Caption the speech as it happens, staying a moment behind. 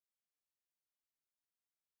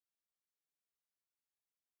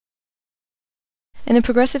In a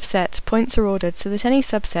progressive set, points are ordered so that any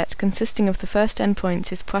subset consisting of the first n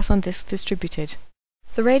points is Poisson disk distributed.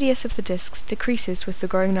 The radius of the disks decreases with the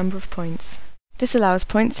growing number of points. This allows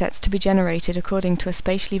point sets to be generated according to a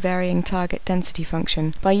spatially varying target density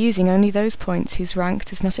function by using only those points whose rank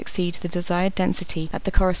does not exceed the desired density at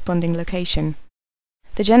the corresponding location.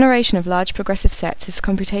 The generation of large progressive sets is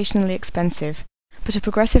computationally expensive, but a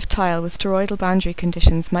progressive tile with toroidal boundary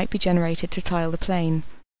conditions might be generated to tile the plane.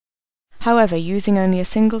 However, using only a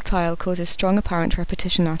single tile causes strong apparent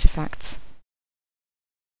repetition artifacts.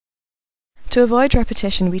 To avoid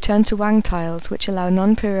repetition, we turn to Wang tiles, which allow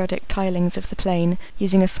non-periodic tilings of the plane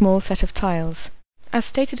using a small set of tiles. As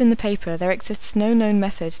stated in the paper, there exists no known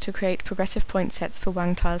method to create progressive point sets for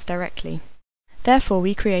Wang tiles directly. Therefore,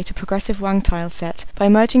 we create a progressive Wang tile set by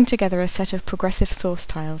merging together a set of progressive source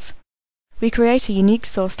tiles. We create a unique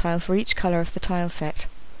source tile for each color of the tile set.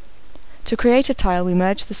 To create a tile, we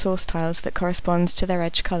merge the source tiles that correspond to their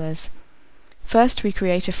edge colors. First, we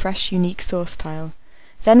create a fresh, unique source tile.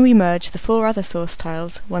 Then we merge the 4 other source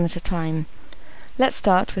tiles, one at a time. Let's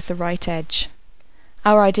start with the right edge.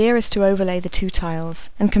 Our idea is to overlay the 2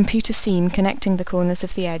 tiles, and compute a seam connecting the corners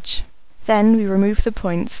of the edge. Then we remove the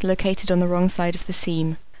points located on the wrong side of the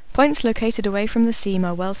seam. Points located away from the seam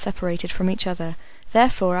are well separated from each other.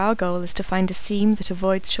 Therefore, our goal is to find a seam that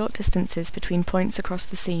avoids short distances between points across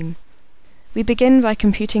the seam. We begin by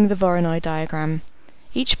computing the Voronoi diagram.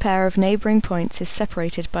 Each pair of neighboring points is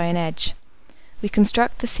separated by an edge. We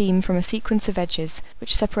construct the seam from a sequence of edges,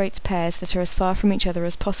 which separates pairs that are as far from each other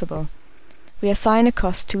as possible. We assign a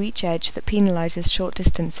cost to each edge that penalizes short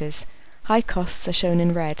distances. High costs are shown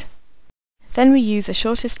in red. Then we use a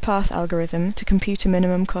shortest path algorithm to compute a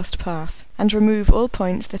minimum cost path, and remove all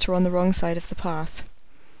points that are on the wrong side of the path.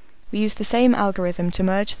 We use the same algorithm to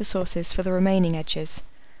merge the sources for the remaining edges.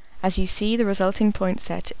 As you see, the resulting point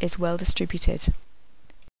set is well distributed.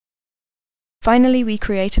 Finally, we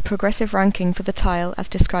create a progressive ranking for the tile as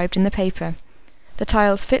described in the paper. The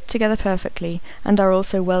tiles fit together perfectly and are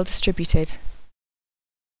also well distributed.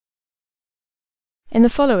 In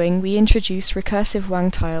the following, we introduce recursive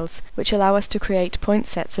Wang tiles, which allow us to create point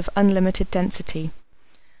sets of unlimited density.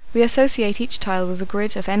 We associate each tile with a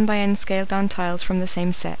grid of n by n scaled-down tiles from the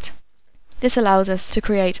same set. This allows us to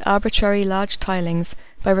create arbitrary large tilings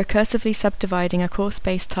by recursively subdividing a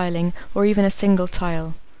coarse-based tiling or even a single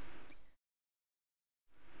tile.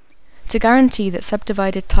 To guarantee that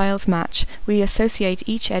subdivided tiles match, we associate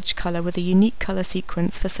each edge color with a unique color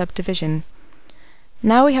sequence for subdivision.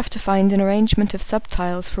 Now we have to find an arrangement of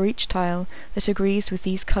subtiles for each tile that agrees with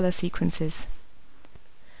these color sequences.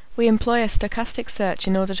 We employ a stochastic search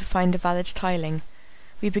in order to find a valid tiling.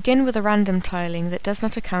 We begin with a random tiling that does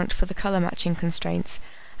not account for the color matching constraints,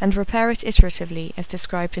 and repair it iteratively as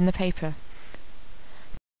described in the paper.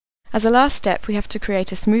 As a last step, we have to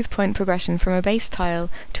create a smooth point progression from a base tile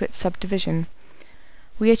to its subdivision.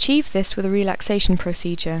 We achieve this with a relaxation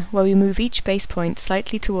procedure, where we move each base point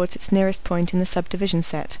slightly towards its nearest point in the subdivision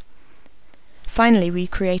set. Finally, we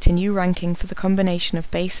create a new ranking for the combination of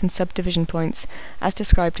base and subdivision points, as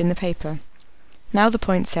described in the paper. Now the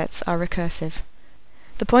point sets are recursive.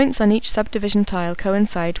 The points on each subdivision tile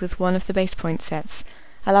coincide with one of the base point sets,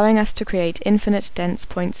 allowing us to create infinite dense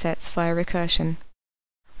point sets via recursion.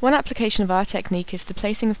 One application of our technique is the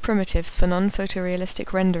placing of primitives for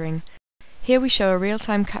non-photorealistic rendering. Here we show a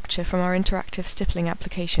real-time capture from our interactive stippling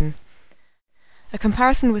application. A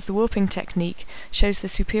comparison with the warping technique shows the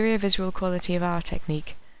superior visual quality of our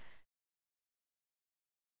technique.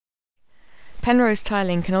 Penrose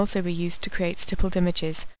tiling can also be used to create stippled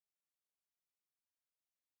images.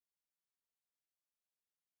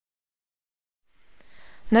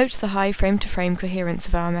 Note the high frame-to-frame coherence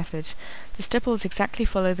of our method. The stipples exactly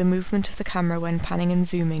follow the movement of the camera when panning and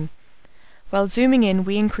zooming. While zooming in,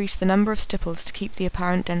 we increase the number of stipples to keep the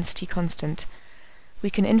apparent density constant. We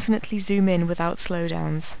can infinitely zoom in without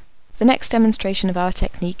slowdowns. The next demonstration of our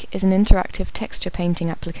technique is an interactive texture painting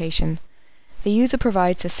application. The user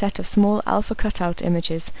provides a set of small alpha cutout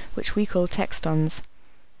images, which we call textons.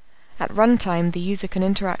 At runtime, the user can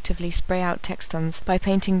interactively spray out textons by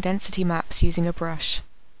painting density maps using a brush.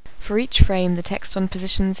 For each frame, the texton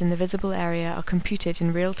positions in the visible area are computed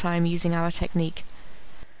in real time using our technique.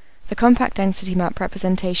 The compact density map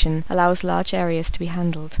representation allows large areas to be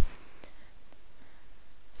handled.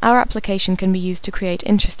 Our application can be used to create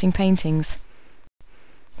interesting paintings.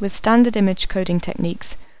 With standard image coding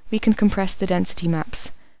techniques, we can compress the density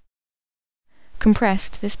maps.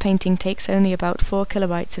 Compressed, this painting takes only about 4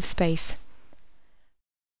 kilobytes of space.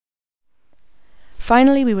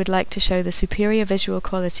 Finally, we would like to show the superior visual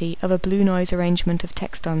quality of a blue noise arrangement of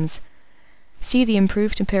textons. See the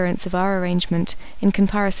improved appearance of our arrangement in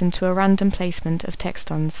comparison to a random placement of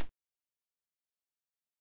textons.